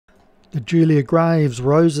The Julia Graves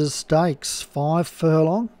Roses Stakes, 5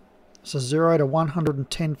 furlong. It's a 0 to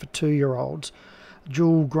 110 for 2-year-olds.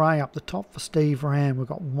 Jewel Grey up the top for Steve Ram. We've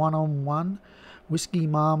got 1-on-1, Whiskey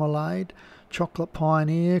Marmalade, Chocolate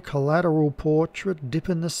Pioneer, Collateral Portrait, Dip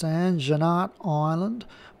in the Sand, Jeanette Island,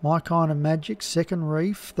 My Kind of Magic, Second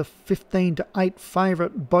Reef, the 15 to 8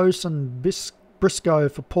 favourite Bosun Briscoe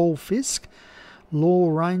for Paul Fisk, Law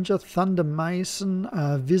Ranger, Thunder Mason,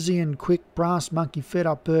 Vizian Quick, Brass Monkey, Fed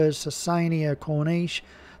Up Bird, Sassania Corniche,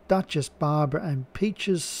 Duchess Barbara and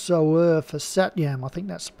Peaches Sower for Satyam. I think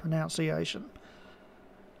that's the pronunciation.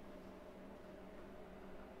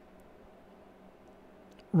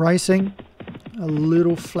 Racing, a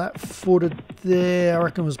little flat-footed there. I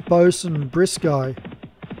reckon it was Bosun Briscoe.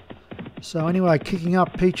 So anyway, kicking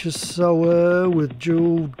up Peaches Sower with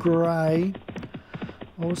Jewel Grey.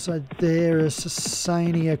 Also there is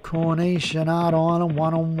Sassania Corniche, Jeanette Island,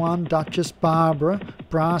 1-on-1, Duchess Barbara,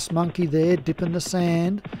 Brass Monkey there, Dip in the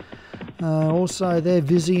Sand. Also there,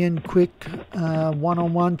 Vizian Quick,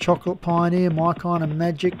 1-on-1, Chocolate Pioneer, My Kind of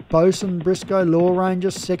Magic, Bosun Briscoe, Law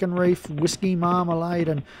Ranger, Second Reef, Whiskey Marmalade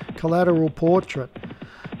and Collateral Portrait.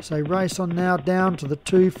 So race on now down to the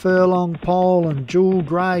 2 furlong pole, and Jewel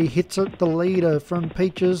Grey hits it, the leader from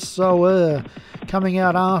Peaches Sower. Coming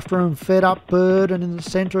out after him, Fed Up Bird, and in the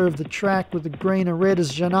centre of the track with the green and red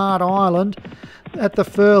is Jeanette Island. At the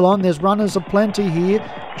furlong, there's runners aplenty here.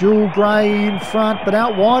 Jewel Grey in front, but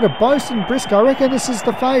out wide of Bosun Briscoe. I reckon this is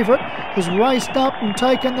the favourite. Has raced up and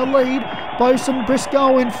taken the lead. Bosun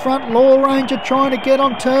Briscoe in front. Law Ranger trying to get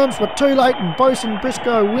on terms, but too late, and Bosun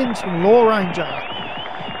Briscoe wins from Law Ranger.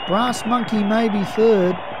 Brass Monkey maybe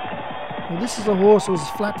third. Well, this is a horse that was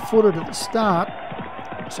flat-footed at the start,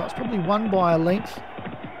 so it's probably won by a length.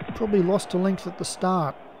 Probably lost a length at the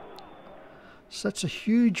start. So that's a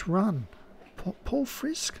huge run. Paul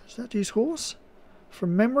Frisk, is that his horse?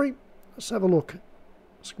 From memory? Let's have a look.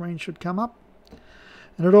 The screen should come up.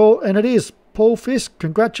 And it is Paul Fisk.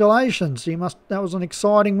 Congratulations. That was an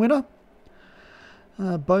exciting winner.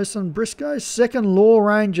 Bosun Briscoe. Second, Law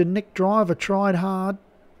Ranger Nick Driver tried hard.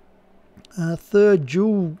 Third,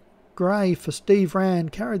 Jewel Grey for Steve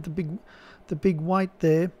Rand. Carried the big weight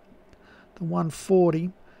there. The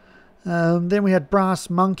 140. Then we had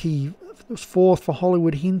Brass Monkey. It was 4th for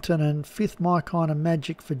Hollywood Hinton, and 5th My Kind of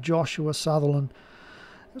Magic for Joshua Sutherland.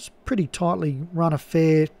 It was a pretty tightly run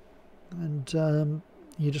affair, and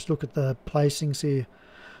you just look at the placings here.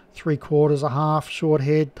 3/4, a half, short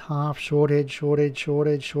head, half, short head, short head, short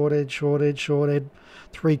head, short head, short head, short head,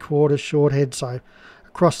 3/4, short head, so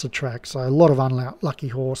across the track. So a lot of unlucky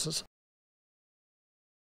horses.